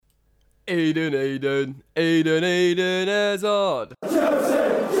Eden Hazard.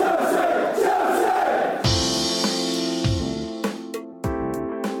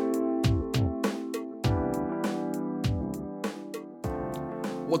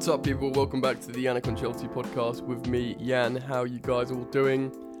 What's up, people? Welcome back to the Yannick on Chelsea podcast with me, Yan. How you guys all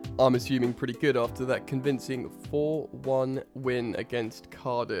doing? I'm assuming pretty good after that convincing 4-1 win against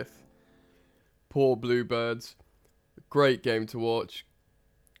Cardiff. Poor Bluebirds. Great game to watch.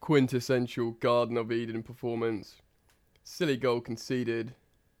 Quintessential Garden of Eden performance. Silly goal conceded.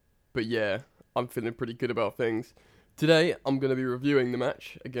 But yeah, I'm feeling pretty good about things. Today, I'm going to be reviewing the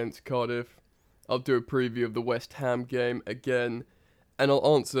match against Cardiff. I'll do a preview of the West Ham game again. And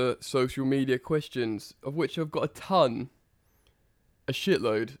I'll answer social media questions, of which I've got a ton. A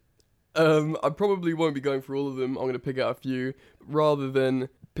shitload. I probably won't be going through all of them. I'm going to pick out a few. Rather than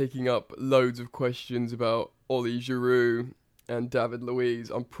picking up loads of questions about Oli Giroud and David Luiz,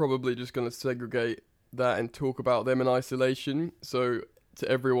 I'm probably just going to segregate that and talk about them in isolation. So to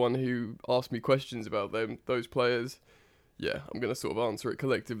everyone who asked me questions about them, those players, yeah, I'm going to sort of answer it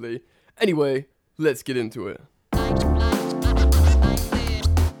collectively. Anyway, let's get into it.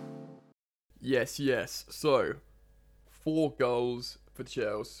 Yes. So, 4 goals for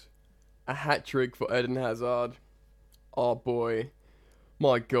Chelsea. A hat-trick for Eden Hazard. Our boy.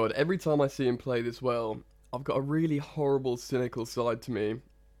 My God, every time I see him play this well, I've got a really horrible, cynical side to me.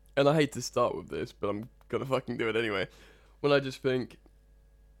 And I hate to start with this, but I'm gonna fucking do it anyway. When I just think,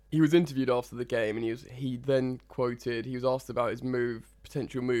 he was interviewed after the game, and he then quoted, he was asked about his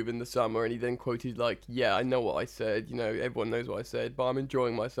potential move in the summer, and he then quoted like, yeah, I know what I said, everyone knows what I said, but I'm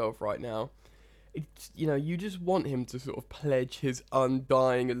enjoying myself right now. It's, you just want him to sort of pledge his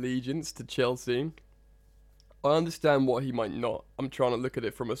undying allegiance to Chelsea. I understand what he might not. I'm trying to look at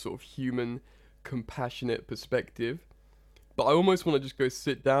it from a sort of human, compassionate perspective. But I almost want to just go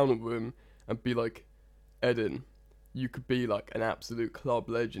sit down with him and be like, Eden, you could be like an absolute club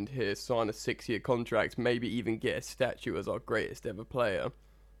legend here, sign a 6-year contract, maybe even get a statue as our greatest ever player.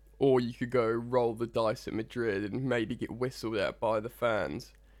 Or you could go roll the dice at Madrid and maybe get whistled at by the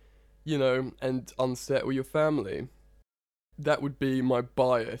fans, and unsettle your family. That would be my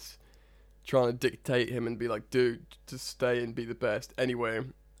bias, trying to dictate him and be like, dude, just stay and be the best. Anyway, I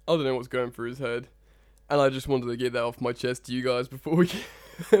don't know what's going through his head, and I just wanted to get that off my chest to you guys before we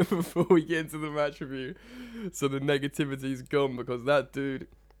get into the match review, so the negativity's gone, because that dude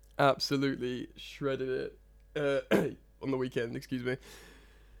absolutely shredded it on the weekend, excuse me.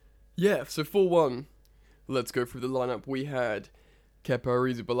 Yeah, so 4-1. Let's go through the lineup. We had Kepa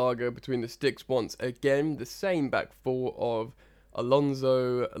Arrizabalaga between the sticks once again, the same back four of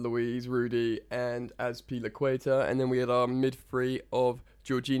Alonso, Luiz, Rudy, and Azpilicueta, and then we had our mid three of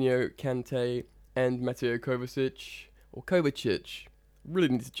Jorginho, Kante, and Mateo Kovacic, really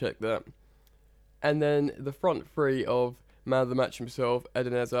need to check that. And then the front three of man of the match himself,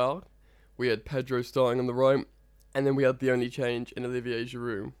 Eden Hazard. We had Pedro starting on the right, and then we had the only change in Olivier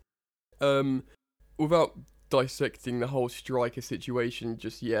Giroud. Without dissecting the whole striker situation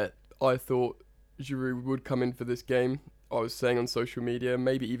just yet, I thought Giroud would come in for this game. I was saying on social media,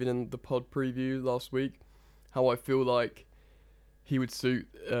 maybe even in the pod preview last week, how I feel like he would suit,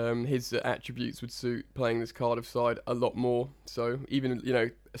 his attributes would suit playing this Cardiff side a lot more. So even,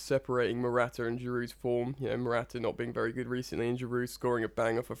 separating Morata and Giroud's form, Morata not being very good recently and Giroud scoring a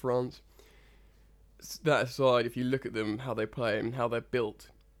banger for France. That aside, if you look at them, how they play and how they're built,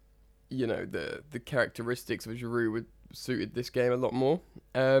 the characteristics of Giroud would suited this game a lot more.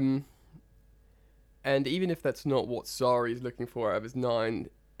 And even if that's not what Sarri is looking for out of his 9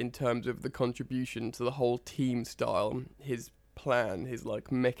 in terms of the contribution to the whole team style, his plan, his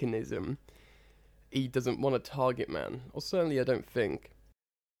mechanism, he doesn't want a target man, or certainly I don't think.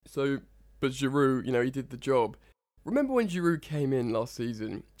 So, but Giroud, he did the job. Remember when Giroud came in last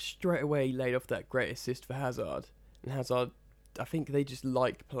season, straight away he laid off that great assist for Hazard, and Hazard, I think they just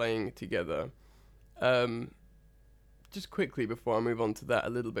liked playing together. Just quickly before I move on to that a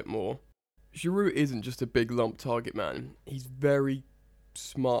little bit more, Giroud isn't just a big lump target man. He's very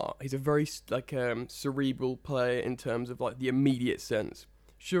smart. He's a very cerebral player in terms of the immediate sense.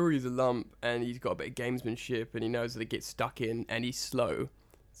 Sure, he's a lump and he's got a bit of gamesmanship and he knows that it gets stuck in and he's slow.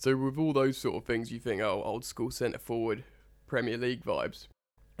 So with all those sort of things, you think, oh, old school centre forward, Premier League vibes.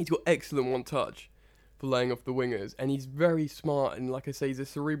 He's got excellent one touch for laying off the wingers, and he's very smart, and like I say, he's a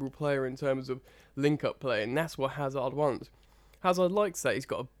cerebral player in terms of link-up play, and that's what Hazard wants. Hazard likes that. He's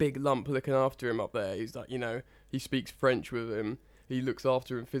got a big lump looking after him up there. He's he speaks French with him. He looks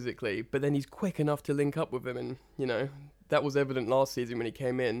after him physically, but then he's quick enough to link up with him, and, that was evident last season when he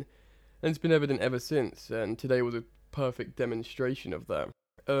came in, and it's been evident ever since, and today was a perfect demonstration of that.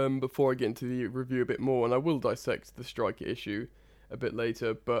 before I get into the review a bit more, and I will dissect the striker issue a bit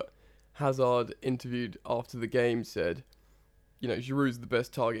later, but Hazard, interviewed after the game, said, Giroud's the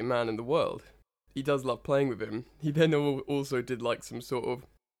best target man in the world. He does love playing with him. He then also did like some sort of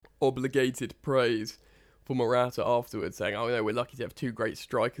obligated praise for Morata afterwards, saying, oh no, we're lucky to have two great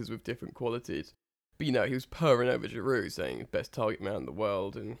strikers with different qualities. But he was purring over Giroud, saying best target man in the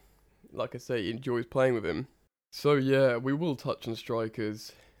world, and like I say, he enjoys playing with him. So yeah, we will touch on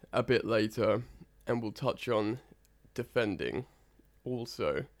strikers a bit later, and we'll touch on defending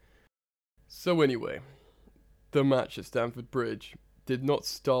also. So anyway, the match at Stamford Bridge did not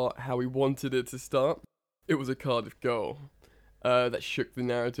start how we wanted it to start. It was a Cardiff goal that shook the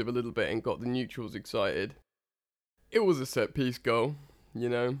narrative a little bit and got the neutrals excited. It was a set-piece goal,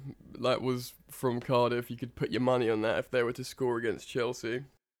 that was from Cardiff. You could put your money on that if they were to score against Chelsea.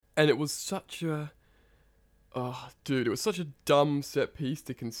 And it was such a... it was such a dumb set-piece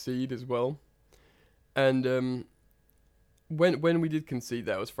to concede as well. And when we did concede,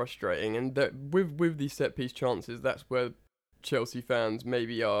 that was frustrating. And that with these set-piece chances, that's where Chelsea fans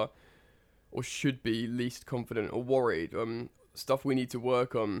maybe are, or should be, least confident or worried. Stuff we need to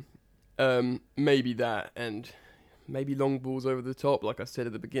work on. Maybe that, and maybe long balls over the top, like I said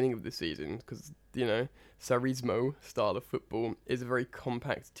at the beginning of the season, because, Sarrismo style of football is a very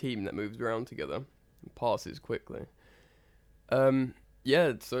compact team that moves around together and passes quickly.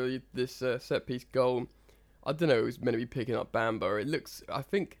 So this set-piece goal, I don't know, it was meant to be picking up Bamba. It looks, I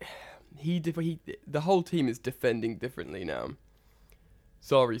think, the whole team is defending differently now.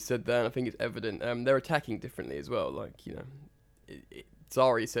 Sarri said that, and I think it's evident. They're attacking differently as well. Like,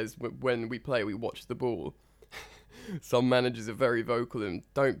 Sarri says when we play, we watch the ball. Some managers are very vocal and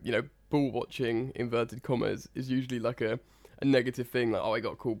don't, ball watching, inverted commas, is usually like a negative thing. Like, I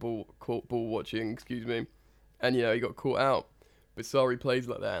got caught ball watching, excuse me. And, he got caught out. But Sarri plays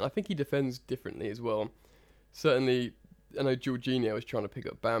like that, and I think he defends differently as well. Certainly, I know Jorginho is trying to pick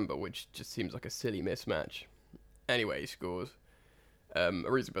up Bamba, which just seems like a silly mismatch. Anyway, he scores.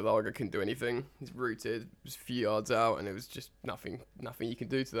 Arrizabalaga couldn't do anything. He's rooted, was a few yards out, and it was just nothing you can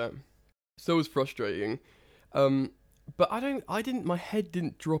do to that. So it was frustrating. But my head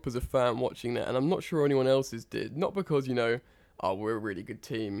didn't drop as a fan watching that, and I'm not sure anyone else's did. Not because, we're a really good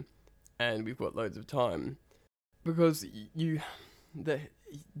team, and we've got loads of time. Because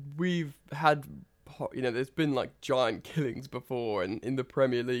we've had, there's been like giant killings before, and in the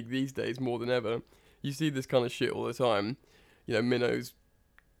Premier League these days more than ever, you see this kind of shit all the time. Minnows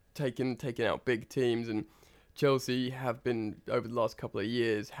taking out big teams, and Chelsea have been, over the last couple of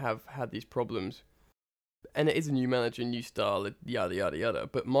years, have had these problems. And it is a new manager, new style, yada, yada, yada.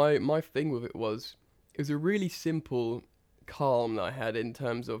 But my thing with it was a really simple calm that I had in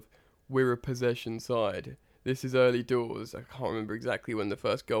terms of we're a possession side. This is early doors. I can't remember exactly when the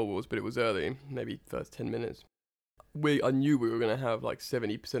first goal was, but it was early, maybe first 10 minutes. I knew we were going to have like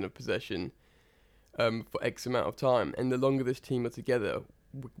 70% of possession for X amount of time. And the longer this team are together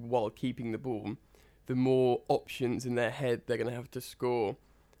while keeping the ball, the more options in their head they're going to have to score.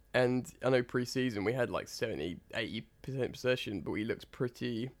 And I know pre-season we had like 70-80% possession, but we looked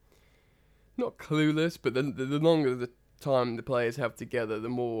pretty, not clueless, but the longer the time the players have together, the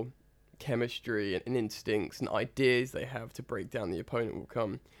more chemistry and instincts and ideas they have to break down the opponent will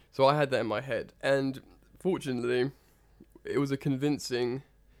come. So I had that in my head, and fortunately, it was a convincing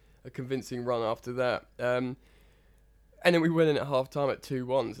run after that. And then we went in at half-time at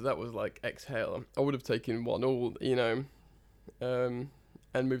 2-1, so that was like exhale. I would have taken 1-1,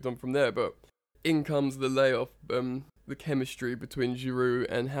 and moved on from there, but in comes the layoff, the chemistry between Giroud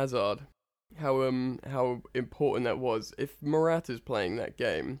and Hazard. How important that was. If Morata's playing that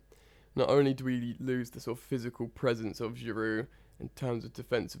game, not only do we lose the sort of physical presence of Giroud in terms of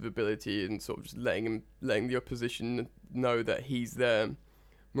defensive ability and sort of just letting the opposition know that he's there,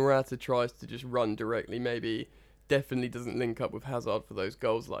 Morata tries to just run directly, definitely doesn't link up with Hazard for those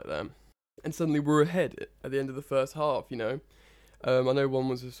goals like that. And suddenly we're ahead at the end of the first half, I know one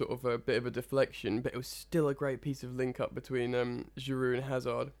was a sort of a bit of a deflection, but it was still a great piece of link-up between Giroud and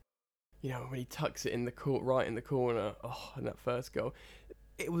Hazard. When he tucks it in the court, right in the corner, and that first goal.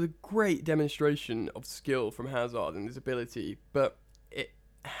 It was a great demonstration of skill from Hazard and his ability, but it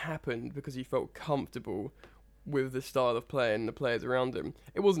happened because he felt comfortable with the style of play and the players around him.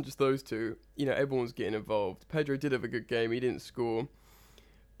 It wasn't just those two, everyone was getting involved. Pedro did have a good game, he didn't score.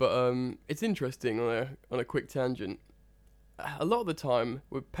 But it's interesting on a quick tangent. A lot of the time,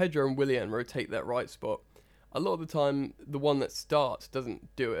 with Pedro and Willian rotate that right spot, a lot of the time, the one that starts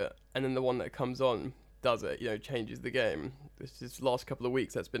doesn't do it, and then the one that comes on does it, changes the game. This last couple of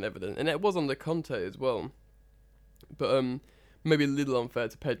weeks, that's been evident. And it was under Conte as well. But Maybe a little unfair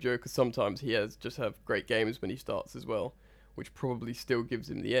to Pedro because sometimes he has just have great games when he starts as well, which probably still gives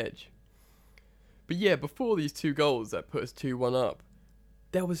him the edge. But yeah, before these 2 goals that put us 2-1 up,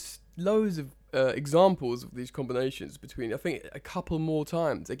 there was loads of examples of these combinations between, I think, a couple more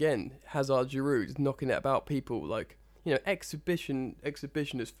times. Again, Hazard, Giroud just knocking it about people like,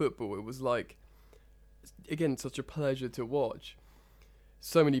 exhibitionist football. It was like, again, such a pleasure to watch.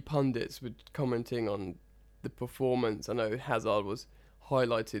 So many pundits were commenting on the performance. I know Hazard was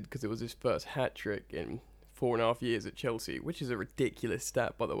highlighted because it was his first hat-trick in 4.5 years at Chelsea, which is a ridiculous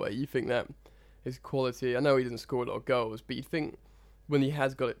stat, by the way. You think that his quality, I know he doesn't score a lot of goals, but you'd think when he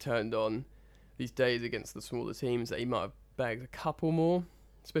has got it turned on these days against the smaller teams that he might have bagged a couple more,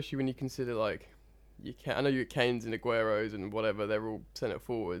 especially when you consider, like, I know your Kanes and Agueros and whatever, they're all centre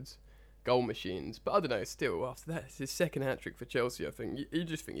forwards, goal machines, but I don't know, still, after that, it's his second hat-trick for Chelsea, I think. You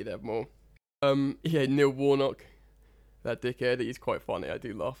just think you'd have more. Yeah, Neil Warnock, that dickhead, he's quite funny, I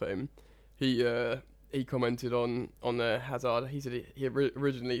do laugh at him. He commented on Hazard. He said he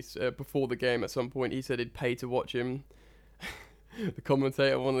originally, before the game at some point, he said he'd pay to watch him. The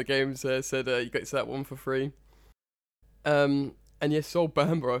commentator on one of the games said he gets that one for free. And yes, Sol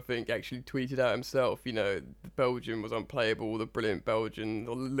Bamba, I think, actually tweeted out himself, the Belgian was unplayable, the brilliant Belgian,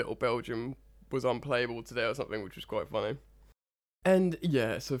 or the little Belgian was unplayable today or something, which was quite funny. And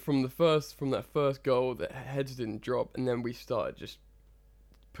yeah, so from that first goal, the heads didn't drop, and then we started just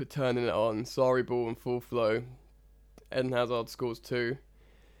turning it on. Sarri ball and full flow. Eden Hazard scores 2.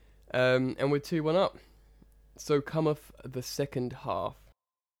 And we're 2-1 up. So cometh the second half.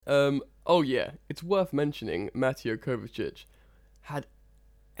 Oh yeah, it's worth mentioning Mateo Kovacic had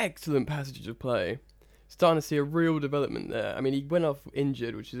excellent passages of play. Starting to see a real development there. I mean, he went off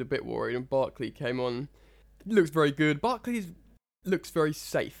injured, which is a bit worried, and Barkley came on. Looks very good. Barkley looks very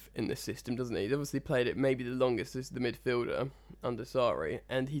safe in this system, doesn't he? He's obviously played it maybe the longest as the midfielder under Sarri,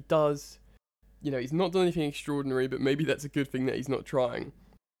 and he does, he's not done anything extraordinary, but maybe that's a good thing that he's not trying.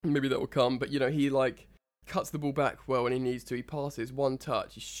 Maybe that will come, but he cuts the ball back well when he needs to. He passes one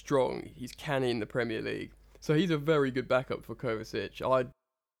touch. He's strong. He's canny in the Premier League. So he's a very good backup for Kovacic. I'd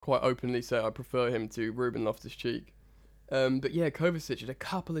quite openly say I prefer him to Ruben Loftus-Cheek. But yeah, Kovacic had a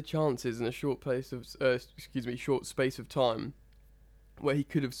couple of chances in a short space of time where he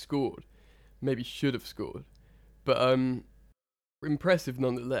could have scored, maybe should have scored, but impressive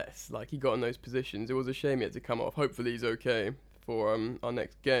nonetheless. Like, he got in those positions. It was a shame he had to come off. Hopefully he's okay for our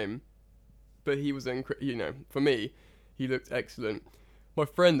next game. But he was, for me, he looked excellent. My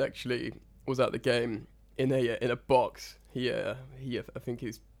friend actually was at the game in a box. I think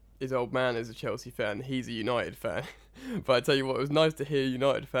his old man is a Chelsea fan. He's a United fan. But I tell you what, it was nice to hear a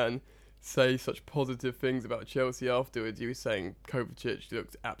United fan say such positive things about Chelsea afterwards. He was saying Kovacic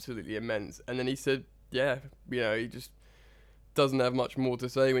looked absolutely immense. And then he said, he just doesn't have much more to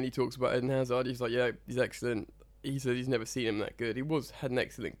say when he talks about Eden Hazard. He's like, yeah, he's excellent. He said he's never seen him that good. He had an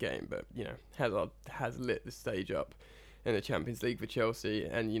excellent game, but, Hazard has lit the stage up in the Champions League for Chelsea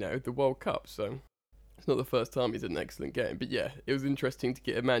and, the World Cup. So it's not the first time he's had an excellent game. But yeah, it was interesting to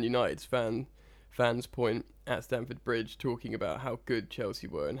get a Man United's fans point at Stamford Bridge talking about how good Chelsea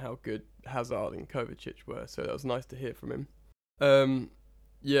were and how good Hazard and Kovacic were. So that was nice to hear from him.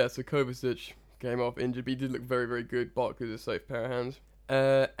 So Kovacic came off injured, but he did look very, very good. Barkley was a safe pair of hands.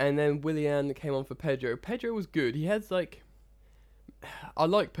 And then Willian came on for Pedro. Pedro was good. He has I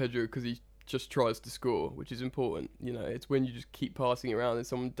like Pedro because he just tries to score, which is important. It's when you just keep passing around and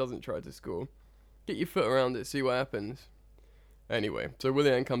someone doesn't try to score. Get your foot around it, see what happens. Anyway, so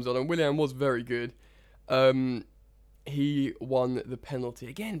Willian comes on, and Willian was very good. He won the penalty.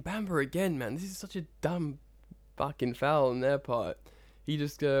 Again, Bamba again, man. This is such a dumb fucking foul on their part. He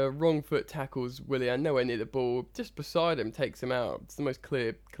just wrong foot tackles Willian, nowhere near the ball, just beside him, takes him out. It's the most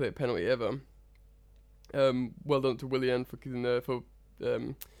clear penalty ever. Well done to Willian for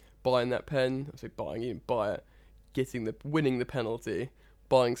buying that pen. I say buying, he didn't buy it. Winning the penalty.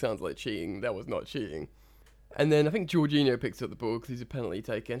 Buying sounds like cheating. That was not cheating. And then I think Jorginho picks up the ball because he's a penalty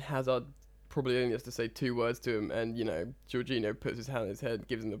taker. And Hazard probably only has to say 2 words to him, and Jorginho puts his hand on his head,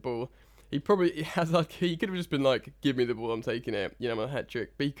 gives him the ball. He could have just been like, give me the ball, I'm taking it, my hat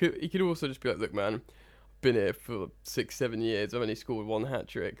trick. But he could also just be like, look, man, I've been here for 6-7 years, I've only scored 1 hat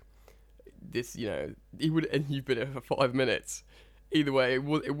trick. This, and you've been here for 5 minutes. Either way,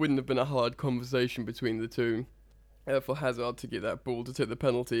 it wouldn't have been a hard conversation between the two for Hazard to get that ball to take the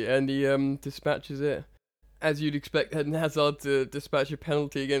penalty, and he dispatches it. As you'd expect Eden Hazard to dispatch a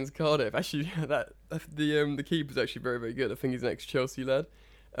penalty against Cardiff. Actually, the keeper's actually very, very good. I think he's an ex-Chelsea lad.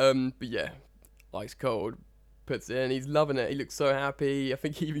 But yeah, ice cold. puts it in. He's loving it. He looks so happy. I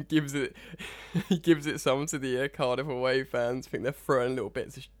think he even gives it he gives it some to the Cardiff away fans. I think they're throwing little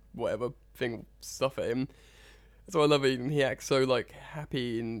bits of whatever thing stuff at him. So I love it. He acts so like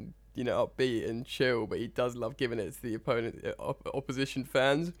happy and upbeat and chill, but he does love giving it to the opposition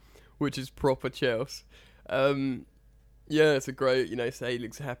fans, which is proper Chelsea. Yeah, it's a great, say he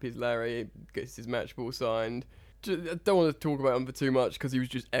looks happy as Larry, gets his match ball signed. I don't want to talk about him for too much because he was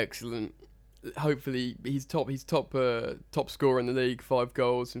just excellent. Hopefully, he's top scorer in the league, 5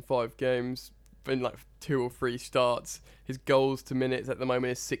 goals in 5 games in like 2 or 3 starts. His goals to minutes at the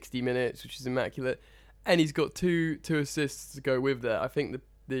moment is 60 minutes, which is immaculate, and he's got two assists to go with that. I think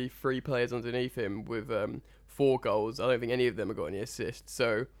the 3 players underneath him with 4 goals, I don't think any of them have got any assists.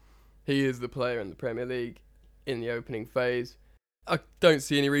 So he is the player in the Premier League in the opening phase. I don't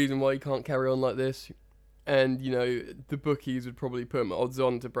see any reason why he can't carry on like this. And, the bookies would probably put him odds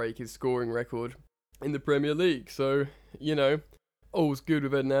on to break his scoring record in the Premier League. So, all's good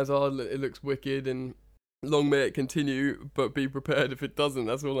with Eden Hazard. It looks wicked, and long may it continue, but be prepared if it doesn't.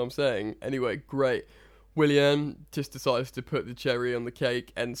 That's all I'm saying. Anyway, great. Willian just decides to put the cherry on the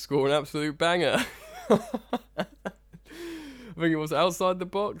cake and score an absolute banger. I think it was outside the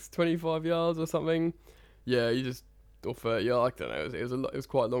box, 25 yards or something. Yeah, he just, or 30 yards, I don't know. It was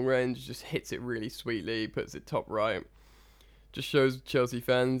quite long range. Just hits it really sweetly, puts it top right. Just shows Chelsea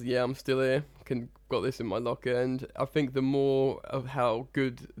fans, yeah, I'm still here. Got this in my locker. And I think the more of how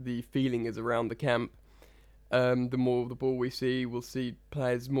good the feeling is around the camp, the more of the ball we see, we'll see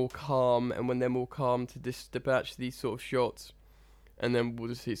players more calm, and when they're more calm to dispatch these sort of shots, and then we'll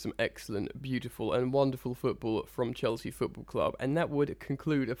just see some excellent, beautiful and wonderful football from Chelsea Football Club, and that would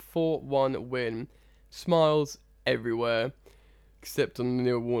conclude a 4-1 win. Smiles everywhere, except on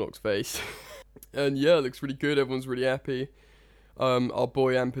Neil Warnock's face. And yeah, it looks really good, everyone's really happy. Our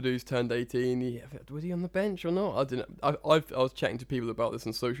boy Ampadu's turned 18, was he on the bench or not? I don't know. I was chatting to people about this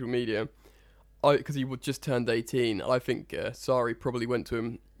on social media, because he would just turned 18. I think Sarri probably went to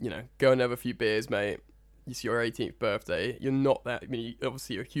him, go and have a few beers, mate. It's your 18th birthday. You're not that,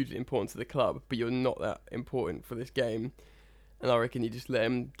 obviously you're hugely important to the club, but you're not that important for this game. And I reckon you just let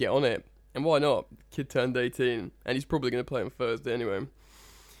him get on it. And why not? Kid turned 18, and he's probably going to play on Thursday anyway.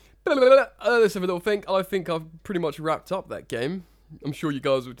 Let's have a little think. I think I've pretty much wrapped up that game. I'm sure you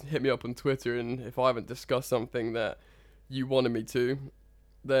guys would hit me up on Twitter, and if I haven't discussed something that you wanted me to,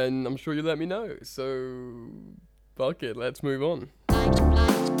 then I'm sure you'll let me know. So, fuck it, let's move on.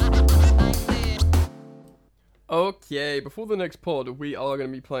 Okay, before the next pod, we are going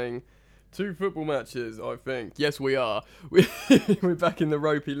to be playing 2 football matches, I think. Yes, we are. We're back in the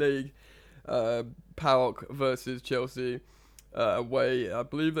Ropey League. PAOK versus Chelsea away. I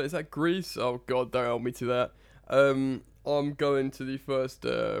believe that is that Greece. Oh god, don't hold me to that. I'm going to the first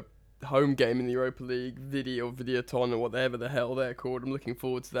home game in the Europa League, Videoton, or whatever the hell they're called. I'm looking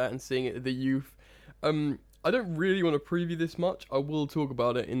forward to that and seeing it at the youth. I don't really want to preview this much. I will talk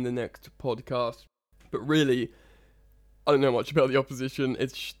about it in the next podcast, but really, I don't know much about the opposition.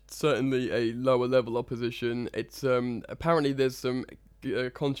 It's certainly a lower level opposition. It's apparently there's some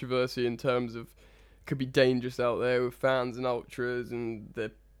controversy in terms of could be dangerous out there with fans and ultras, and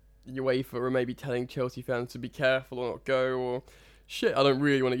the UEFA are maybe telling Chelsea fans to be careful or not go, or shit I don't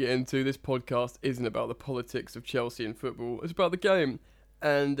really want to get into. This podcast isn't about the politics of Chelsea and football, it's about the game.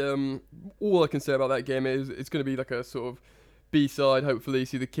 And all I can say about that game is it's going to be like a sort of B-side, hopefully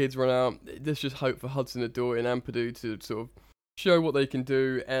see the kids run out. Let's just hope for Hudson-Odoi and Ampadu to sort of show what they can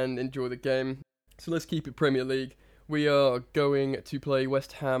do and enjoy the game. So let's keep it Premier League. We are going to play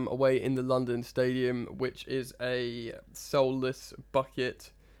West Ham away in the London Stadium, which is a soulless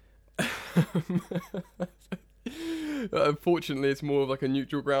bucket. Unfortunately, it's more of like a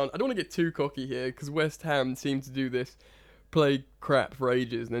neutral ground. I don't want to get too cocky here, because West Ham seem to do this, play crap for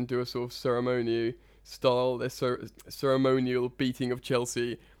ages, and then do a sort of ceremonial style, their ceremonial beating of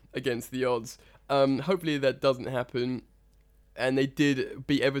Chelsea against the odds. Hopefully that doesn't happen. And they did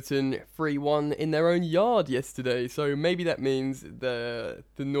beat Everton 3-1 in their own yard yesterday. So maybe that means the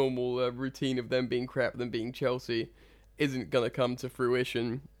normal routine of them being crap, them being Chelsea, isn't going to come to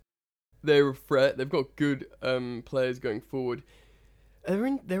fruition. They're a threat. They've got good players going forward.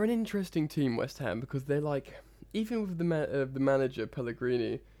 They're an interesting team, West Ham, because they're like, even with the manager,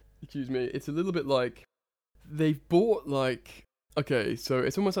 Pellegrini, it's a little bit like they've bought okay, so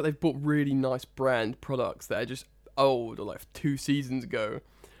it's almost like they've bought really nice brand products that are just old, or like 2 seasons ago.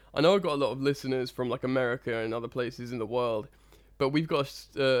 I know I've got a lot of listeners from like America and other places in the world, but we've got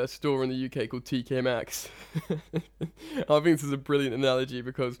a store in the UK called TK Maxx. I think this is a brilliant analogy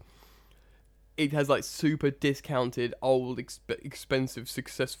because it has like super discounted, old, expensive,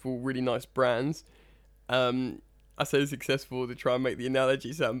 successful, really nice brands, I say successful to try and make the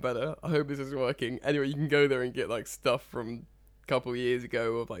analogy sound better. I hope this is working. Anyway, you can go there and get like stuff from a couple of years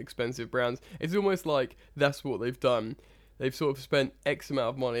ago of like expensive brands. It's almost like that's what they've done. They've sort of spent X amount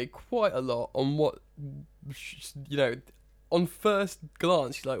of money, quite a lot, on what, you know, on first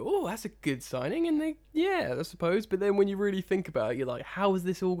glance, you're like, oh, that's a good signing. And they, yeah, I suppose. But then when you really think about it, you're like, how is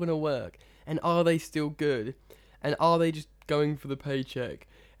this all going to work? And are they still good? And are they just going for the paycheck?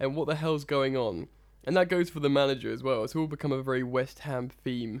 And what the hell's going on? And that goes for the manager as well. It's all become a very West Ham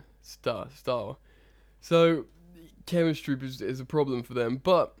theme style. So, chemistry is a problem for them.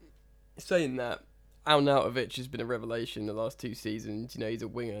 But, saying that, Arnautovic has been a revelation the last 2 seasons. You know, he's a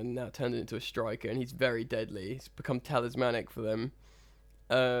winger and now turned into a striker, and he's very deadly. He's become talismanic for them.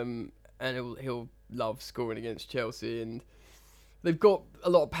 And he'll love scoring against Chelsea. And they've got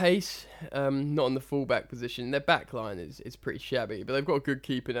a lot of pace, not on the fullback position. Their back line is pretty shabby, but they've got a good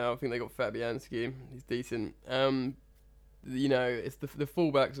keeper now. I think they got Fabianski. He's decent. You know, it's the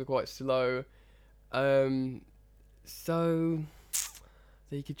fullbacks are quite slow. So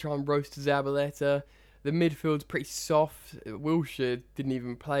you could try and roast Zabaleta. The midfield's pretty soft. Wilshere didn't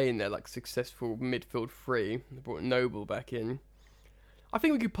even play in their like successful midfield three. They brought Noble back in. I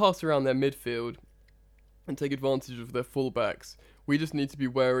think we could pass around their midfield and take advantage of their fullbacks. We just need to be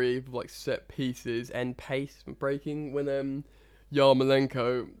wary of like set pieces and pace and breaking when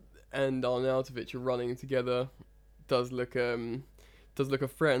Yarmolenko and Arnautovic are running together. Does look a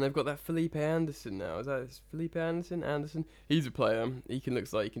threat, and they've got that Felipe Anderson now. Is that Felipe Anderson? Anderson? He's a player.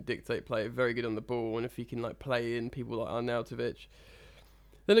 Looks like he can dictate play, very good on the ball, and if he can like play in people like Arnautovic,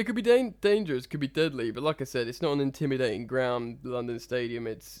 then it could be dangerous, could be deadly. But like I said, it's not an intimidating ground, London Stadium.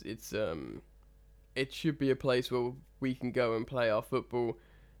 It should be a place where we can go and play our football,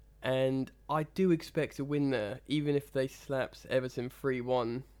 and I do expect to win there, even if they slaps Everton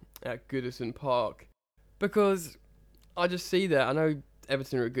 3-1 at Goodison Park, because I just see that. I know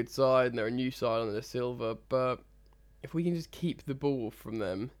Everton are a good side and they're a new side under Silva, but if we can just keep the ball from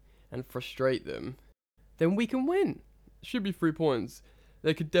them and frustrate them, then we can win. It should be 3 points.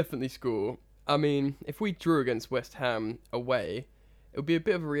 They could definitely score. I mean, if we drew against West Ham away, it would be a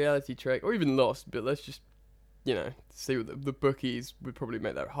bit of a reality check, or even lost, but let's just, you know, see what the bookies would probably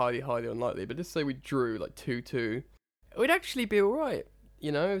make that highly, highly unlikely. But just say we drew like 2-2, it would actually be alright.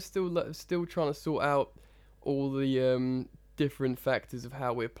 You know, still trying to sort out all the different factors of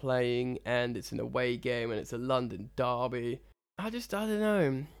how we're playing, and it's an away game and it's a London derby. I don't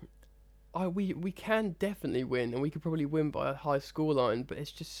know. We can definitely win, and we could probably win by a high scoreline, but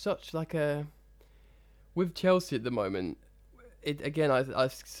it's just such like a... With Chelsea at the moment, I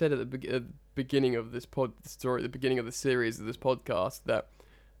said at the beginning of this the beginning of the series of this podcast, that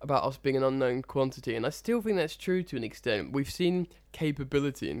about us being an unknown quantity, and I still think that's true to an extent. We've seen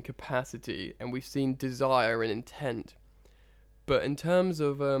capability and capacity, and we've seen desire and intent, but in terms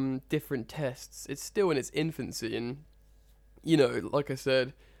of different tests, it's still in its infancy. And you know, like I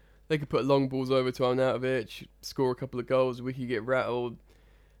said, they could put long balls over to Arnautovic, score a couple of goals, we could get rattled,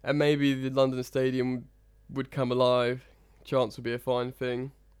 and maybe the London Stadium would come alive. Chance would be a fine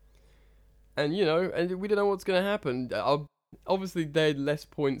thing, and you know, and we don't know what's going to happen. Obviously, they had less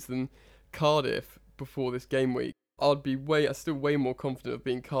points than Cardiff before this game week. I'm still way more confident of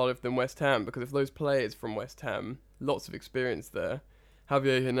being Cardiff than West Ham, because if those players from West Ham, lots of experience there,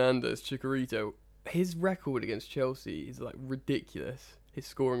 Javier Hernandez, Chicharito, his record against Chelsea is like ridiculous, his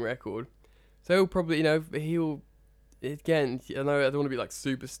scoring record. So he'll probably, you know, again, I know I don't want to be like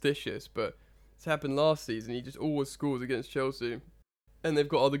superstitious, but it's happened last season. He just always scores against Chelsea, and they've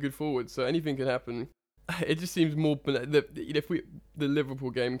got other good forwards, so anything can happen. It just seems more... If the Liverpool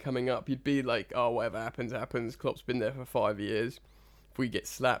game coming up, you'd be like, oh, whatever happens. Klopp's been there for 5 years. If we get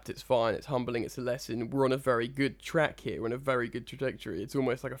slapped, it's fine. It's humbling. It's a lesson. We're on a very good track here. We're on a very good trajectory. It's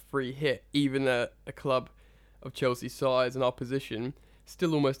almost like a free hit. Even a club of Chelsea's size and our position,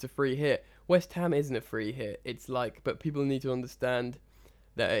 still almost a free hit. West Ham isn't a free hit. It's like... But people need to understand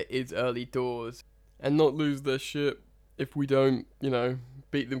that it is early doors and not lose their shit if we don't, you know,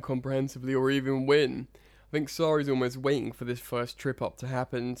 beat them comprehensively or even win. I think Sarri's almost waiting for this first trip up to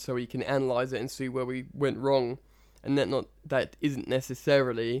happen so he can analyse it and see where we went wrong, and that isn't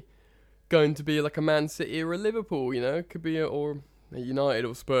necessarily going to be like a Man City or a Liverpool, you know. It could be or a United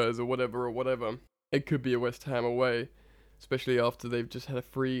or Spurs or whatever. It could be a West Ham away, especially after they've just had a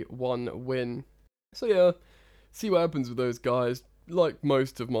 3-1 win. So yeah, see what happens with those guys. Like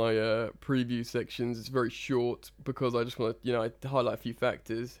most of my preview sections, it's very short because I just want to, you know, highlight a few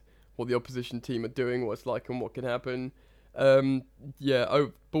factors, what the opposition team are doing, what it's like and what can happen. Balls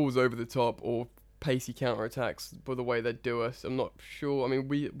over the top or pacey counter-attacks by the way they do us. I'm not sure. I mean,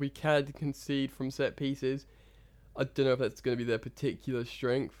 we can concede from set pieces. I don't know if that's going to be their particular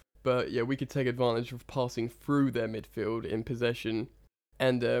strength. But yeah, we could take advantage of passing through their midfield in possession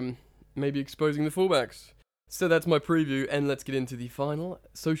and maybe exposing the fullbacks. So that's my preview, and let's get into the final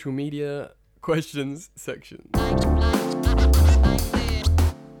social media questions section.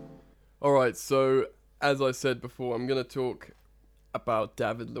 Alright, so as I said before, I'm going to talk about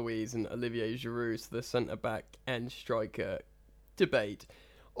David Luiz and Olivier Giroud, so the centre-back and striker debate.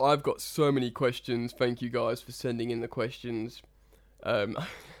 I've got so many questions. Thank you guys for sending in the questions. I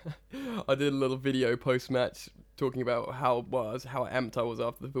did a little video post-match talking about how amped I was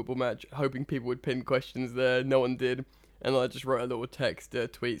after the football match, hoping people would pin questions there. No one did, and I just wrote a little text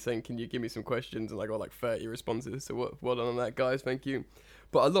tweet saying, "Can you give me some questions?" And I got like 30 responses. So well done on that, guys. Thank you.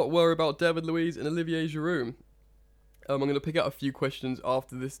 But a lot were about David Luiz and Olivier Giroud. I'm going to pick out a few questions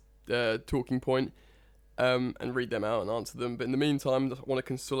after this talking point and read them out and answer them. But in the meantime, I want to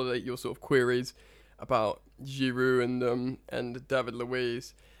consolidate your sort of queries about Giroud and David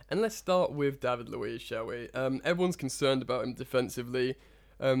Luiz. And let's start with David Luiz, shall we? Everyone's concerned about him defensively,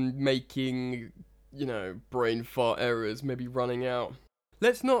 making, brain fart errors, maybe running out.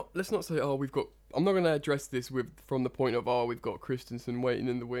 Let's not say, I'm not going to address this from the point of, we've got Christensen waiting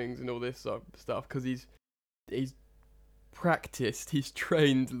in the wings and all this stuff, because he's practiced, he's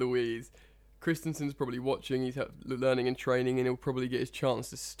trained Luiz. Christensen's probably watching, he's learning and training, and he'll probably get his chance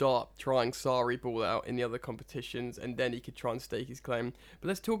to start trying Sarri ball out in the other competitions, and then he could try and stake his claim. But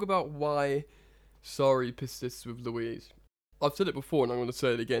let's talk about why Sarri persists with Luiz. I've said it before, and I'm going to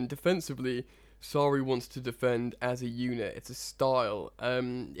say it again. Defensively, Sarri wants to defend as a unit. It's a style.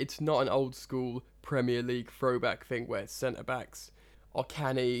 It's not an old-school Premier League throwback thing where centre-backs are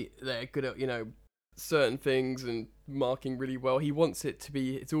canny, they're good at, certain things and marking really well. He wants it to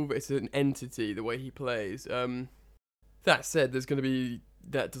be, it's an entity, the way he plays. That said,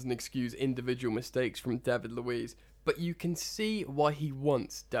 that doesn't excuse individual mistakes from David Luiz, but you can see why he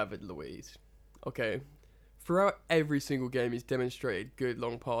wants David Luiz. Okay, throughout every single game he's demonstrated good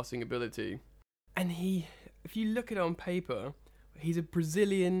long passing ability, and if you look at it on paper, he's a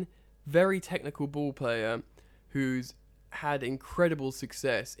Brazilian, very technical ball player who's had incredible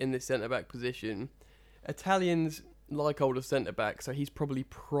success in the centre-back position. Italians like older centre-backs, so he's probably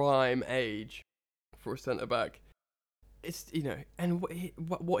prime age for a centre-back. It's, and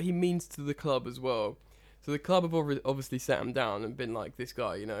what he means to the club as well. So the club have obviously sat him down and been like, this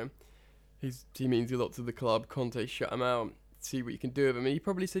guy, he means a lot to the club. Conte shut him out, see what you can do with him. And he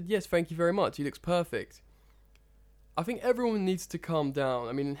probably said, yes, thank you very much, he looks perfect. I think everyone needs to calm down.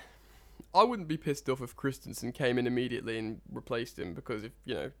 I mean, I wouldn't be pissed off if Christensen came in immediately and replaced him, because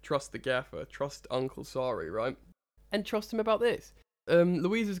trust the gaffer, trust Uncle Sarri, right? And trust him about this.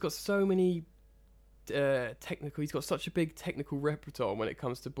 Luiz has got so many he's got such a big technical repertoire when it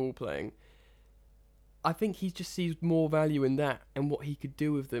comes to ball playing. I think he just sees more value in that and what he could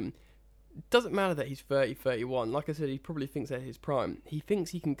do with them. It doesn't matter that he's 30, 31. Like I said, he probably thinks at his prime. He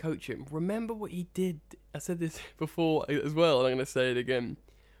thinks he can coach him. Remember what he did. I said this before as well, and I'm going to say it again.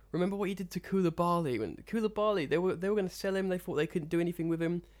 Remember what he did to Koulibaly. When Koulibaly, they were going to sell him. They thought they couldn't do anything with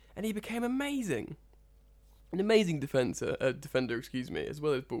him, and he became amazing. An amazing defender, as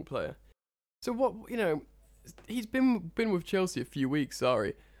well as ball player. So what, he's been with Chelsea a few weeks,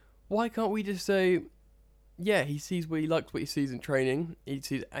 sorry. Why can't we just say, yeah, he sees what he sees in training. He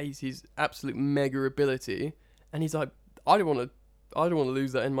sees absolute mega ability, and he's like, I don't want to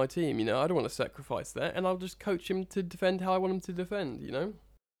lose that in my team, I don't want to sacrifice that, and I'll just coach him to defend how I want him to defend,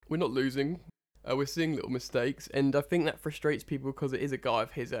 We're not losing. We're seeing little mistakes, and I think that frustrates people because it is a guy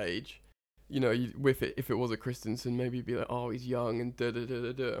of his age. If it was a Christensen, maybe you'd be like, oh, he's young and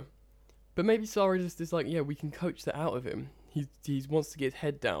da-da-da-da-da. But maybe Sarri just is like, yeah, we can coach that out of him. He wants to get his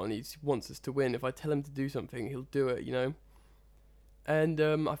head down. He wants us to win. If I tell him to do something, he'll do it, And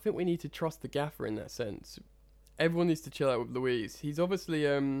I think we need to trust the gaffer in that sense. Everyone needs to chill out with Luiz. He's obviously,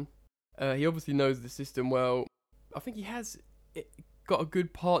 he obviously knows the system well. I think he has got a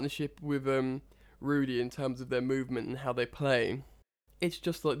good partnership with Rudy in terms of their movement and how they play. It's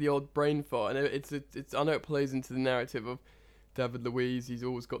just like the odd brain fart, and it's I know it plays into the narrative of David Luiz. He's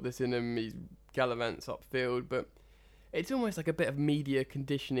always got this in him. He gallivants upfield, but it's almost like a bit of media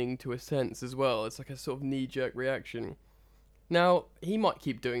conditioning to a sense as well. It's like a sort of knee-jerk reaction. Now, he might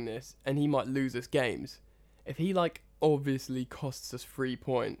keep doing this, and he might lose us games. If he obviously costs us 3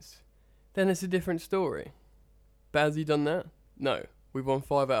 points, then it's a different story. But has he done that? No. We've won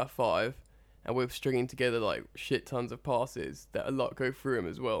 5 out of 5. And we're stringing together shit tons of passes that a lot go through him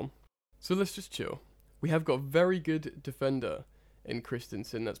as well. So let's just chill. We have got a very good defender in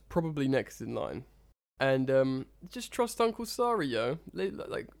Christensen. That's probably next in line. And just trust Uncle Sarri, yo.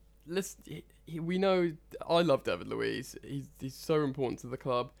 We know I love David Luiz. He's so important to the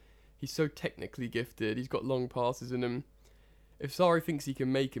club. He's so technically gifted. He's got long passes in him. If Sarri thinks he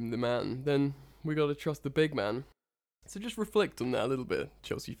can make him the man, then we got to trust the big man. So just reflect on that a little bit,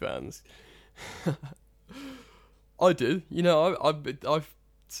 Chelsea fans. I did. I've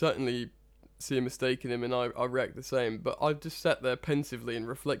certainly see a mistake in him, and I react the same. But I've just sat there pensively and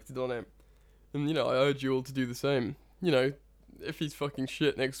reflected on it. And, I urge you all to do the same. If he's fucking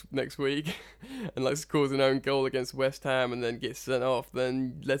shit next week and scores an own goal against West Ham and then gets sent off,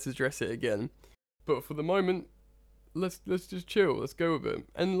 then let's address it again. But for the moment, let's just chill. Let's go with it.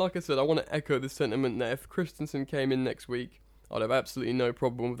 And like I said, I want to echo the sentiment that if Christensen came in next week, I'd have absolutely no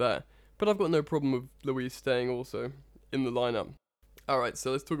problem with that. But I've got no problem with Luiz staying also in the lineup. Alright,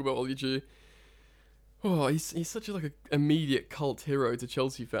 so let's talk about Ollie G. Oh, he's such a immediate cult hero to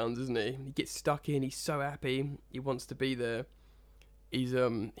Chelsea fans, isn't he? He gets stuck in, he's so happy, he wants to be there. He's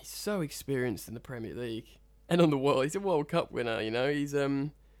so experienced in the Premier League. And on the world, he's a World Cup winner, he's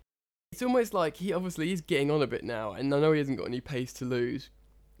it's almost like he's getting on a bit now, and I know he hasn't got any pace to lose,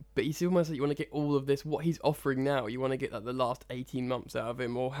 but it's almost like you want to get all of this, what he's offering now, you want to get the last 18 months out of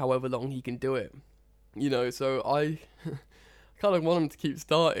him, or however long he can do it. So I kind of want him to keep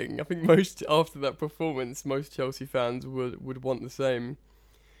starting. I think after that performance, most Chelsea fans would want the same.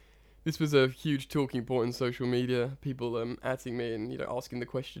 This was a huge talking point on social media. People atting me and asking the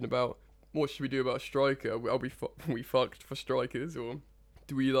question about what should we do about a striker? Are we fucked for strikers, or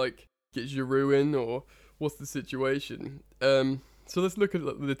do we get Giroud in, or what's the situation? So let's look at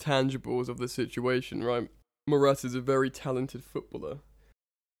the tangibles of the situation, right? Morata's a very talented footballer.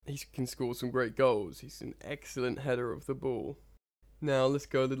 He can score some great goals. He's an excellent header of the ball. Now let's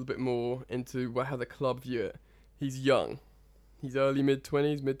go a little bit more into how the club view it. He's young. He's early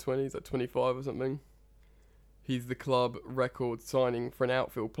mid-20s, like 25 or something. He's the club record signing for an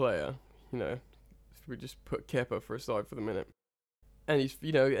outfield player. If we just put Kepa for aside for the minute. And he's,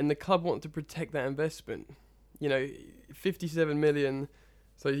 and the club want to protect that investment. 57 million.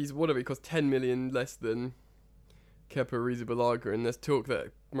 So he's, he costs 10 million less than Kepa Arrizabalaga. And there's talk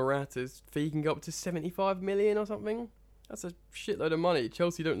that Morata's fee can go up to 75 million or something. That's a shitload of money.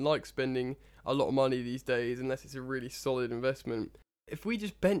 Chelsea don't like spending a lot of money these days unless it's a really solid investment. If we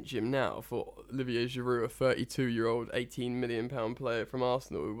just bench him now for Olivier Giroud, a 32-year-old, £18 million player from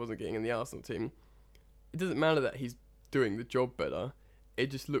Arsenal who wasn't getting in the Arsenal team, it doesn't matter that he's doing the job better.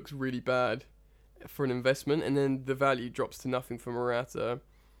 It just looks really bad for an investment, and then the value drops to nothing for Morata.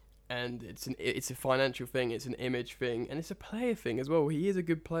 And it's a financial thing, it's an image thing, and it's a player thing as well. He is a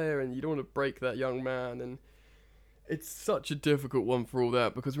good player, and you don't want to break that young man. And it's such a difficult one for all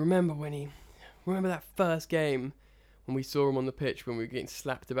that, because remember that first game when we saw him on the pitch when we were getting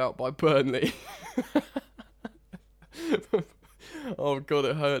slapped about by Burnley. Oh god,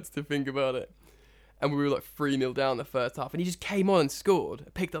 it hurts to think about it. And we were 3-0 down the first half, and he just came on and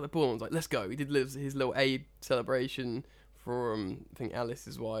scored, picked up the ball and was like, let's go. He did his little A celebration for I think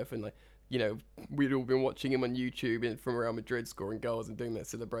Alice's wife, and we'd all been watching him on YouTube and from Real Madrid scoring goals and doing that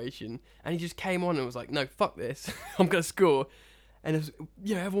celebration, and he just came on and was like, no, fuck this, I'm gonna score. And it was,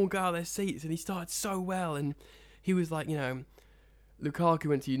 everyone got out of their seats, and he started so well, and he was like, Lukaku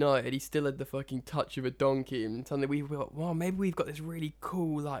went to United, he still had the fucking touch of a donkey, and suddenly we thought, well, maybe we've got this really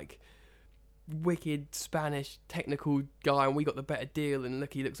cool, wicked Spanish technical guy, and we got the better deal, and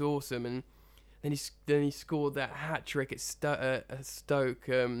look, he looks awesome. And then he scored that hat trick at Stoke.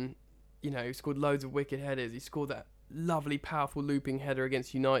 He scored loads of wicked headers. He scored that lovely, powerful looping header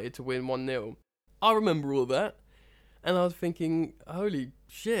against United to win 1-0. I remember all that, and I was thinking, holy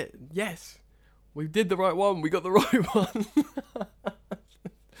shit, yes, we did the right one. We got the right one.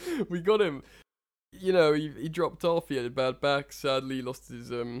 We got him. He dropped off. He had a bad back. Sadly, he lost his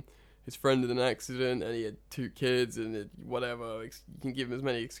friend in an accident, and he had 2 kids, and whatever. You can give him as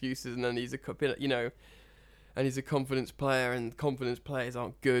many excuses, and then he's and he's a confidence player, and confidence players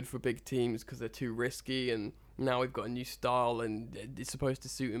aren't good for big teams because they're too risky. And now we've got a new style, and it's supposed to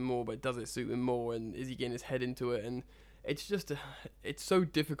suit him more, but does it suit him more? And is he getting his head into it? And it's just, it's so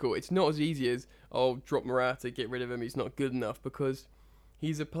difficult. It's not as easy as, drop Morata, get rid of him, he's not good enough, because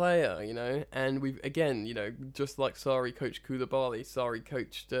he's a player, and we've, again, just like Sarri coached Koulibaly, Sarri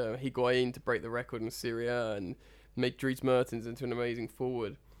coached Higuain to break the record in Serie A and make Dries Mertens into an amazing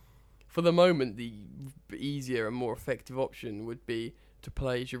forward. For the moment, the easier and more effective option would be to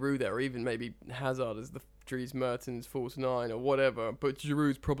play Giroud there, or even maybe Hazard as the Dries Mertens false 9 or whatever, but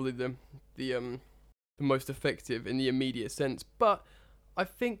Giroud's probably the most effective in the immediate sense. But I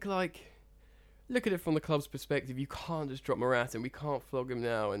think, look at it from the club's perspective. You can't just drop Morata, and we can't flog him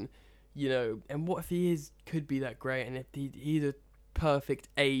now. And and what if he could be that great, and if he's a perfect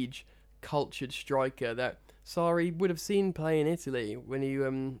age, cultured striker that Sarri would have seen play in Italy when he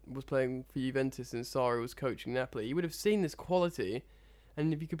was playing for Juventus and Sarri was coaching Napoli. He would have seen this quality,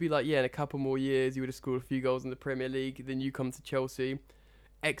 and if you could be like, in a couple more years, you would have scored a few goals in the Premier League. Then you come to Chelsea,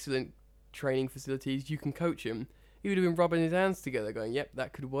 excellent training facilities. You can coach him. He would have been rubbing his hands together, going, "Yep,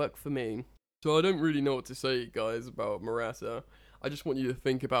 that could work for me." So I don't really know what to say, guys, about Morata. I just want you to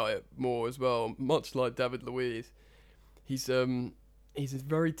think about it more as well. Much like David Luiz, he's a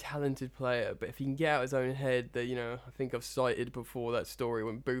very talented player, but if he can get out his own head, that I think I've cited before that story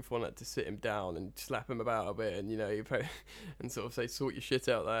when Buffon had to sit him down and slap him about a bit, and and sort of say, "Sort your shit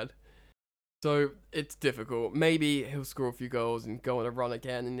out, lad." So it's difficult. Maybe he'll score a few goals and go on a run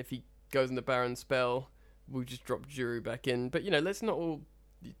again, and if he goes in the barren spell, we'll just drop Giroud back in. But let's not all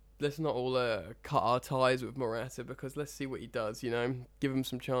cut our ties with Morata, because let's see what he does. Give him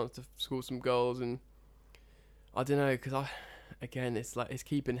some chance to score some goals, and I don't know, because it's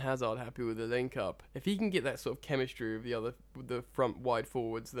keeping Hazard happy with the link up. If he can get that sort of chemistry with the front wide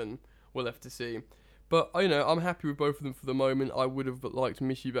forwards, then we'll have to see. But I'm happy with both of them for the moment. I would have liked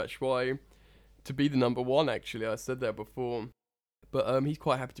Michy Batshuayi to be the number one. Actually, I said that before, but he's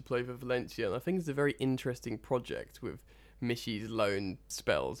quite happy to play for Valencia, and I think it's a very interesting project with Michy's loan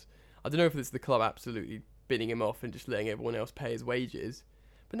spells. I don't know if it's the club absolutely bidding him off and just letting everyone else pay his wages,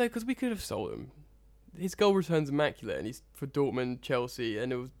 but no, because we could have sold him. His goal return's immaculate, and he's for Dortmund, Chelsea,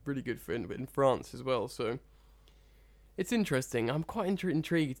 and it was really good for him in France as well. So it's interesting. I'm quite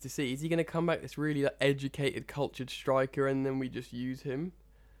intrigued to see, is he going to come back this really educated, cultured striker, and then we just use him?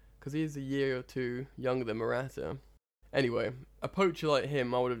 Because he is a year or two younger than Morata. Anyway, a poacher like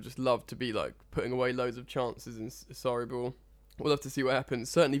him, I would have just loved to be putting away loads of chances in Sarri ball. We'll have to see what happens.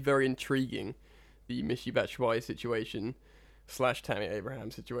 Certainly very intriguing, the Michy Batshuayi situation / Tammy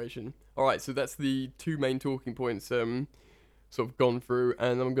Abraham situation. Alright, so that's the two main talking points sort of gone through,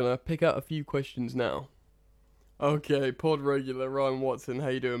 and I'm going to pick out a few questions now. Okay, pod regular Ryan Watson, how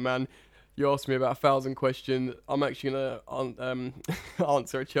you doing, man? You asked me about 1,000 questions. I'm actually going to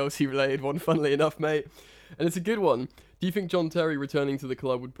answer a Chelsea-related one, funnily enough, mate. And it's a good one. Do you think John Terry returning to the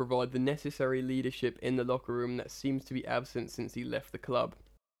club would provide the necessary leadership in the locker room that seems to be absent since he left the club?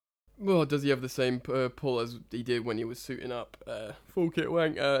 Well, does he have the same pull as he did when he was suiting up? Full kit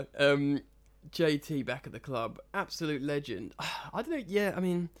wanker. JT back at the club. Absolute legend. I don't know, yeah, I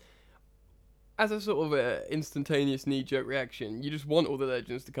mean, as a sort of instantaneous knee-jerk reaction, you just want all the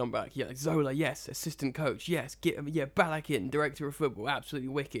legends to come back. Yeah, like Zola, yes. Assistant coach, yes. Ballack in, director of football, absolutely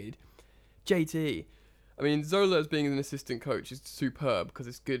wicked. JT. I mean, Zola as being an assistant coach is superb because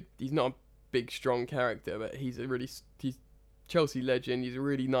it's good. He's not a big, strong character, but he's Chelsea legend. He's a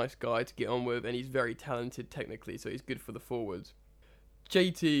really nice guy to get on with, and he's very talented technically, so he's good for the forwards.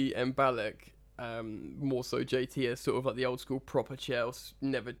 JT and Ballack, more so JT, are sort of like the old school proper Chelsea,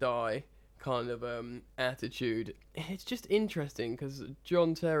 never die kind of attitude. It's just interesting because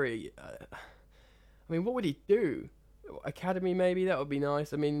John Terry, I mean, what would he do? Academy maybe, that would be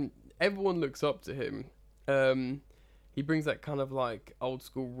nice. I mean, everyone looks up to him. He brings that kind of old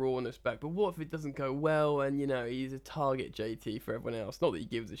school rawness back, but what if it doesn't go well and he's a target JT for everyone else? Not that he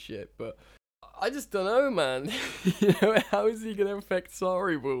gives a shit, but I just don't know, man. How is he going to affect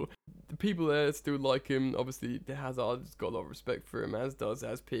Sarri ball? The people there still like him. Obviously, Hazard's got a lot of respect for him, as does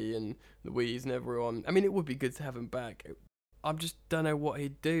Aspi and Luiz and everyone. I mean, it would be good to have him back. I just don't know what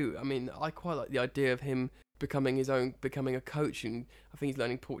he'd do. I mean, I quite like the idea of him becoming a coach, and I think he's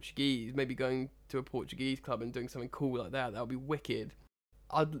learning Portuguese, maybe going to a Portuguese club and doing something cool like that. That would be wicked.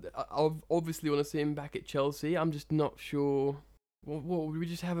 I obviously want to see him back at Chelsea. I'm just not sure. What would we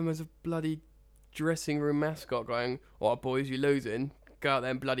just have him as a bloody dressing room mascot going, "Alright boys, you're losing, go out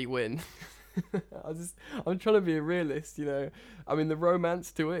there and bloody win"? I'm trying to be a realist, I mean, the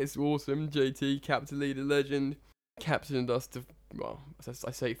romance to it is awesome. JT, captain, leader, legend, captained us to, well,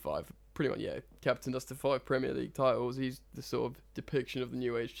 I say 5, pretty much, yeah, captained us to 5 Premier League titles. He's the sort of depiction of the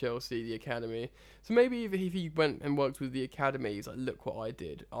new age Chelsea, the academy. So maybe if he went and worked with the academy, he's like, look what I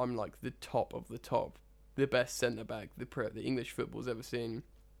did. I'm like the top of the top, the best centre back the English football's ever seen.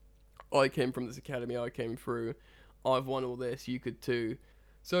 I came from this academy, I came through, I've won all this, you could too.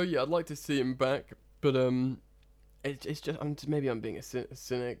 So yeah, I'd like to see him back, but it's just maybe I'm being a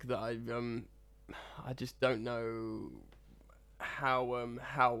cynic that I just don't know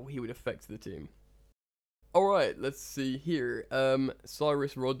how he would affect the team. Alright, let's see here.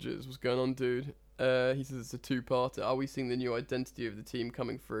 Cyrus Rogers, what's going on, dude? He says it's a 2-parter. Are we seeing the new identity of the team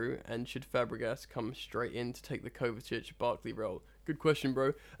coming through? And should Fabregas come straight in to take the Kovacic-Barkley role? Good question,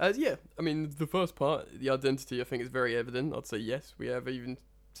 bro. Yeah, I mean, the first part, the identity, I think is very evident. I'd say yes, we have even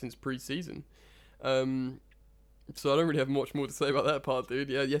since pre-season. Um, so I don't really have much more to say about that part, dude.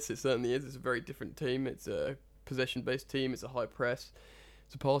 Yeah, yes, it certainly is. It's a very different team. It's a possession-based team. It's a high press.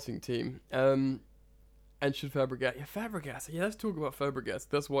 It's a passing team. And should Fabregas? Yeah, Fabregas. Yeah, let's talk about Fabregas.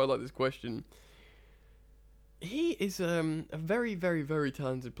 That's why I like this question. He is a very, very, very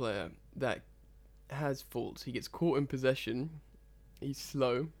talented player that has faults. He gets caught in possession. He's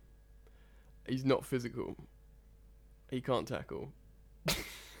slow. He's not physical. He can't tackle.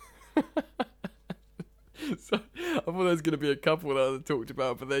 So I thought there was going to be a couple that I talked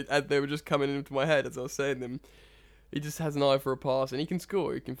about, but they were just coming into my head as I was saying them. He just has an eye for a pass, and he can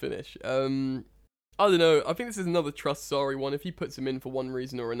score. He can finish. I don't know. I think this is another trust Sarri one. If he puts him in for one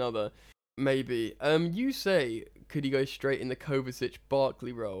reason or another, maybe. You say, could he go straight in the Kovacic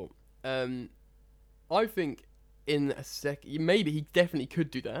Barkley role? I think in a maybe he definitely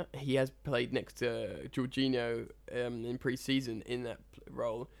could do that. He has played next to Jorginho in pre-season in that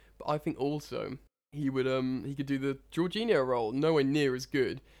role, but I think also he could do the Jorginho role, nowhere near as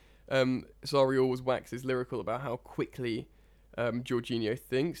good. Sarri always waxes lyrical about how quickly Jorginho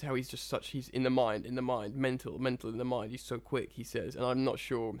thinks, how he's in the mind, mental in the mind. He's so quick, he says, and I'm not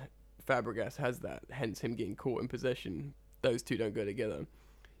sure Fabregas has that. Hence him getting caught in possession. Those two don't go together.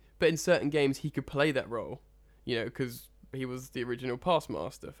 But in certain games, he could play that role, because he was the original pass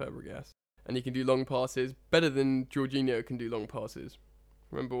master, Fabregas, and he can do long passes better than Jorginho can do long passes.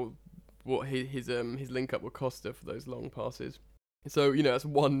 Remember what his link up with Costa for those long passes. So that's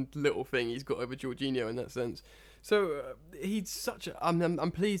one little thing he's got over Jorginho in that sense. So he's such a.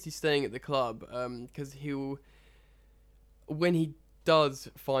 I'm pleased he's staying at the club because when he does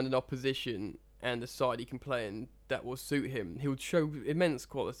find an opposition and a side he can play in that will suit him, he'll show immense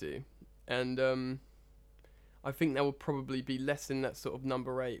quality, and I think that will probably be less in that sort of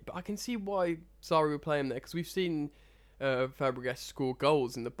number 8. But I can see why Sarri would play him there, because we've seen Fabregas score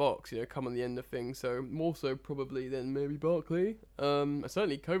goals in the box, come on the end of things. So more so probably than maybe Barkley.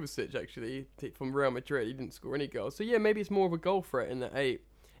 Certainly Kovacic, actually, from Real Madrid, he didn't score any goals. So yeah, maybe it's more of a goal threat in that 8.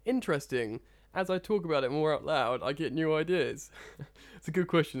 Interesting. As I talk about it more out loud, I get new ideas. It's a good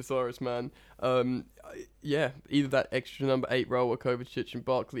question, Cyrus, man. Yeah, either that extra number 8 role where Kovacic and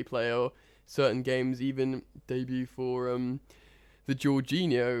Barkley play, or certain games even debut for the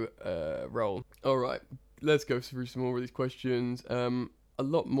Jorginho role. Alright, let's go through some more of these questions. A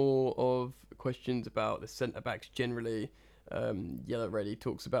lot more of questions about the centre-backs generally. Yellow Ready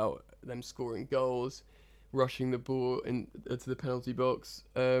talks about them scoring goals, rushing the ball into the penalty box.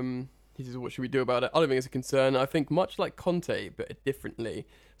 He says, what should we do about it? I don't think it's a concern. I think much like Conte, but differently,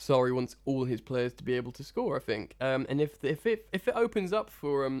 Sarri wants all his players to be able to score, I think. And if it opens up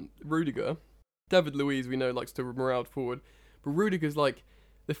for Rudiger, David Luiz, we know, likes to maraud forward, but Rudiger's like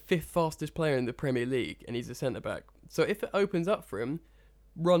the 5th fastest player in the Premier League, and he's a centre-back. So if it opens up for him,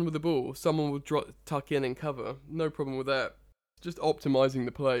 run with the ball. Someone will tuck in and cover. No problem with that. Just optimising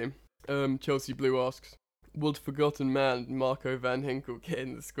the play. Chelsea Blue asks, would forgotten man Marco van Ginkel get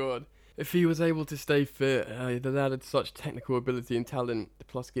in the squad? If he was able to stay fit, the lad had such technical ability and talent,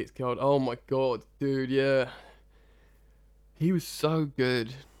 plus gets card. Oh my god, dude, yeah. He was so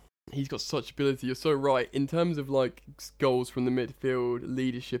good. He's got such ability, you're so right. In terms of like goals from the midfield,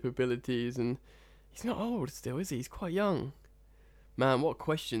 leadership abilities, and he's not old still, is he? He's quite young. Man, what a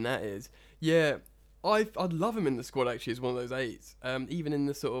question that is. Yeah, I'd love him in the squad actually as one of those 8s. Even in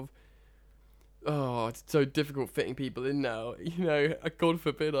the sort of, it's so difficult fitting people in now. God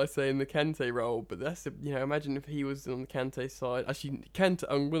forbid I say in the Kante role, but that's, imagine if he was on the Kante side. Actually, Kante,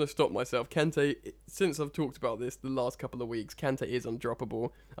 I'm going to stop myself. Kante, since I've talked about this the last couple of weeks, Kante is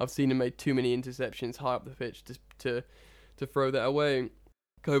undroppable. I've seen him make too many interceptions high up the pitch to throw that away.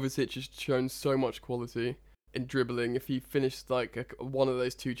 Kovacic has shown so much quality in dribbling. If he finished like one of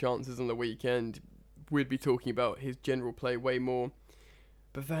those 2 chances on the weekend, we'd be talking about his general play way more.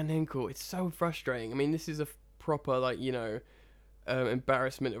 But Van Ginkel, it's so frustrating. I mean, this is a proper,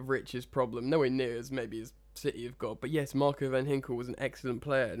 embarrassment of riches problem. Nowhere near as maybe as City have got. But yes, Marco Van Ginkel was an excellent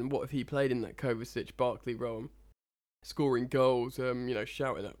player. And what if he played in that Kovacic Barkley role? Scoring goals,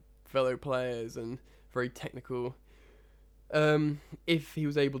 shouting at fellow players and very technical. If he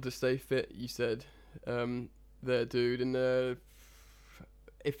was able to stay fit, you said, there, dude. And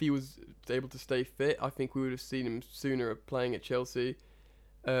if he was able to stay fit, I think we would have seen him sooner playing at Chelsea.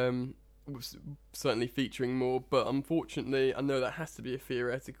 Certainly featuring more, but unfortunately I know that has to be a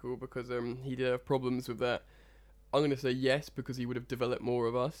theoretical because he did have problems with that. I'm going to say yes because he would have developed more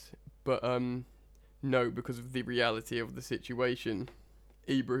of us, but no, because of the reality of the situation.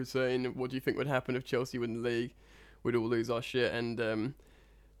 Ibra Hussein, what do you think would happen if Chelsea win the league? we'd all lose our shit, and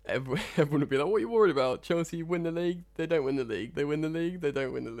everyone would be like, what are you worried about? Chelsea win the league, they don't win the league. They win the league, they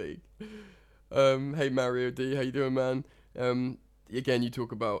don't win the league. Hey Mario D, how you doing, man? Again, you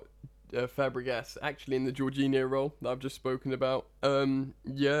talk about Fabregas actually in the Jorginho role that I've just spoken about.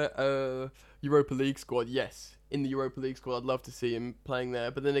 Europa League squad, yes. In the Europa League squad, I'd love to see him playing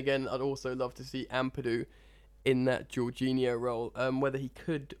there. But then again, I'd also love to see Ampadu in that Jorginho role. Whether he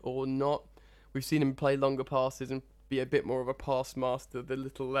could or not, we've seen him play longer passes and be a bit more of a pass master, the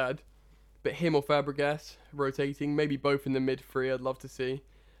little lad. But him or Fabregas rotating, maybe both in the mid three, I'd love to see.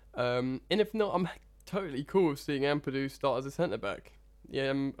 And if not, I'm totally cool with seeing Ampadu start as a centre back. Yeah,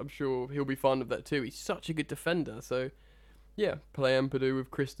 I'm sure he'll be fond of that too. He's such a good defender. So, yeah, play Ampadu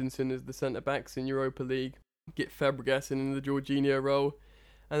with Christensen as the centre backs in Europa League. Get Fabregas in the Jorginho role,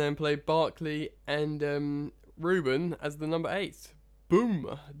 and then play Barkley and Ruben as the number 8.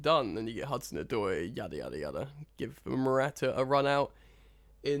 Boom, done. And you get Hudson-Odoi, yada yada yada. Give Morata a run out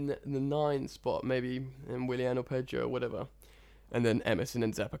in the 9 spot, maybe, and Willian or Pedro or whatever. And then Emerson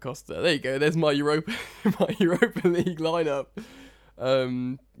and Zappacosta. There you go. There's my Europa League lineup.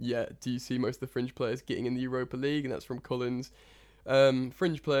 Do you see most of the fringe players getting in the Europa League? And that's from Collins.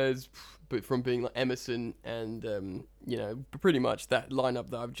 Fringe players, but from being like Emerson and, pretty much that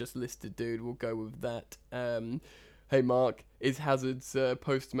lineup that I've just listed, dude, we'll go with that. Hey, Mark, is Hazard's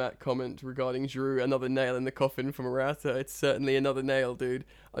post-match comment regarding Giroud another nail in the coffin for Morata? It's certainly another nail, dude.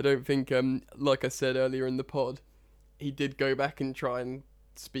 I don't think, like I said earlier in the pod, he did go back and try and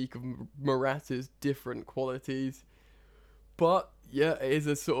speak of Morata's different qualities. But, yeah, it is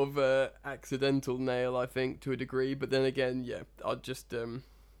a sort of accidental nail, I think, to a degree. But then again, yeah, I'll just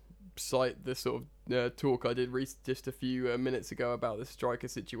cite the sort of talk I did just a few minutes ago about the striker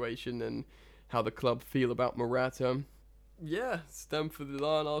situation and how the club feel about Morata. Yeah, Stamford the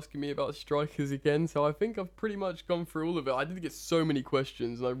Lion asking me about strikers again, so I think I've pretty much gone through all of it. I did get so many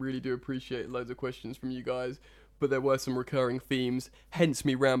questions, and I really do appreciate loads of questions from you guys, but there were some recurring themes, hence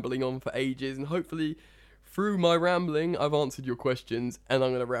me rambling on for ages, and hopefully through my rambling, I've answered your questions, and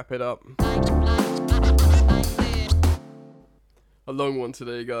I'm going to wrap it up. A long one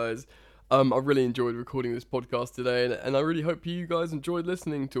today, guys. I really enjoyed recording this podcast today, and I really hope you guys enjoyed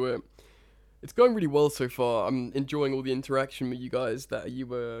listening to it. It's going really well so far. I'm enjoying all the interaction with you guys that you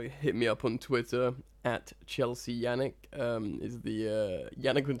hit me up on Twitter at Chelsea Yannick, is the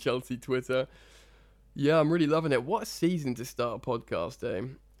Yannick on Chelsea Twitter. Yeah, I'm really loving it. What a season to start a podcast, eh?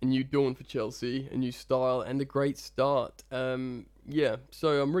 A new dawn for Chelsea, a new style, and a great start. So I'm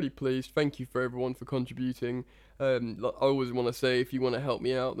really pleased. Thank you for everyone for contributing. I always want to say, if you want to help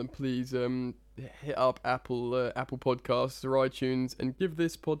me out, then please hit up Apple Podcasts or iTunes and give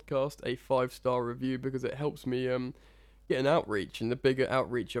this podcast a 5-star review, because it helps me get an outreach, and the bigger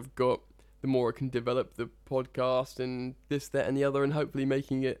outreach I've got, the more I can develop the podcast and this, that, and the other, and hopefully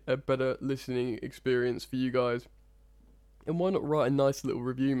making it a better listening experience for you guys. And why not write a nice little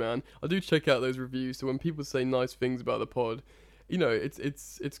review, man? I do check out those reviews, so when people say nice things about the pod,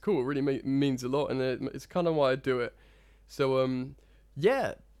 it's cool. It really means a lot, and it's kind of why I do it. So,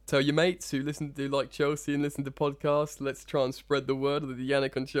 tell your mates who like Chelsea and listen to podcasts. Let's try and spread the word of the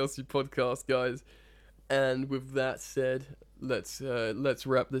Yannick on Chelsea podcast, guys. And with that said, let's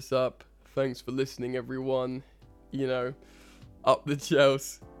wrap this up. Thanks for listening, everyone. Up the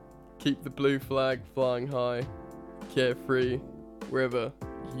Chelsea. Keep the blue flag flying high. Carefree, wherever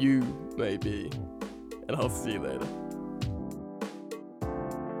you may be. And I'll see you later.